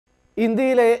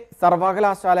ഇന്ത്യയിലെ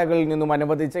സർവകലാശാലകളിൽ നിന്നും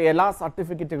അനുവദിച്ച എല്ലാ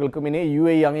സർട്ടിഫിക്കറ്റുകൾക്കും ഇനി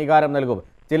UAE അംഗീകാരം നൽകും.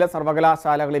 ചില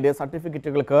സർവകലാശാലകളിലെ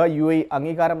സർട്ടിഫിക്കറ്റുകൾക്ക് UAE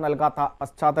അംഗീകാരം നൽകാത്ത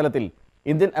പശ്ചാത്തലത്തിൽ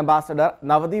Indian ambassador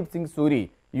Navdeep Singh Suri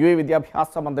UAE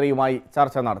വിദ്യാഭ്യാസ മന്ത്രിയുമായി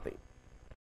ചർച്ച നടത്തി.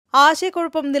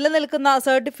 ആശയക്കുഴപ്പം നിലനിൽക്കുന്ന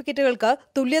സർട്ടിഫിക്കറ്റുകൾക്ക്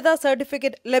തുല്യതാ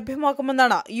സർട്ടിഫിക്കറ്റ്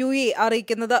ലഭ്യമാക്കുമെന്നാണ് UAE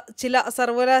അറിയിക്കുന്നത്. ചില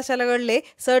സർവകലാശാലകളിലെ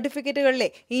സർട്ടിഫിക്കറ്റുകളിലെ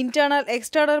ഇന്റേണൽ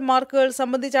എക്സ്റ്റേണൽ മാർക്കുകൾ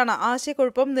സംബന്ധിച്ചാണ്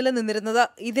ആശയക്കുഴപ്പം നിലനിന്നിരുന്നത്.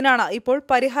 ഇതിനാണ് ഇപ്പോൾ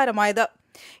പരിഹാരമായത്.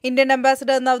 Indian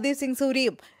ambassador Navdeep Singh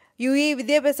സൂരിയും UAE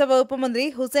വിദ്യാഭ്യാസ വകുപ്പ് മന്ത്രി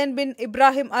ഹുസൈൻ ബിൻ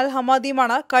ഇബ്രാഹിം അൽ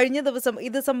ഹമാദിയുമാണ് കഴിഞ്ഞ ദിവസം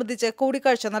ഇത് സംബന്ധിച്ച്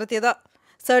കൂടിക്കാഴ്ച നടത്തിയത്.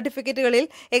 സർട്ടിഫിക്കറ്റുകളിൽ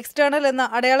എക്സ്റ്റേണൽ എന്ന്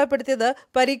അടയാളപ്പെടുത്തിയത്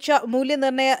പരീക്ഷാ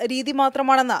മൂല്യനിർണ്ണയ രീതി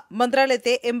മാത്രമാണെന്ന്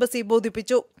മന്ത്രാലയത്തെ എംബസി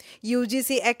ബോധിപ്പിച്ചു.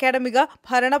 UGC അക്കാഡമിക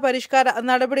ഭരണ പരിഷ്കാര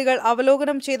നടപടികൾ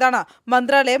അവലോകനം ചെയ്താണ്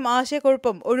മന്ത്രാലയം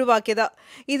ആശയക്കുഴപ്പം ഒഴിവാക്കിയത്.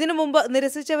 ഇതിനു മുമ്പ്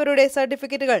നിരസിച്ചവരുടെ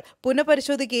സർട്ടിഫിക്കറ്റുകൾ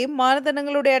പുനഃപരിശോധിക്കുകയും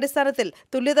മാനദണ്ഡങ്ങളുടെ അടിസ്ഥാനത്തിൽ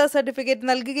തുല്യതാ സർട്ടിഫിക്കറ്റ്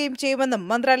നൽകുകയും ചെയ്യുമെന്നും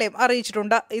മന്ത്രാലയം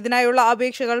അറിയിച്ചിട്ടുണ്ട്. ഇതിനായുള്ള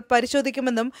അപേക്ഷകൾ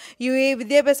പരിശോധിക്കുമെന്നും UAE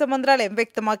വിദ്യാഭ്യാസ മന്ത്രാലയം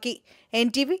വ്യക്തമാക്കി.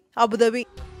 NTV Abu Dhabi.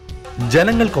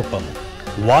 ജനങ്ങൾക്കൊപ്പം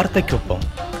വാർത്തയ്ക്കൊപ്പം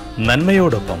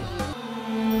നന്മയോടൊപ്പം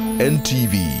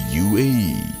NTV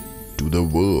UAE to the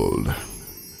world.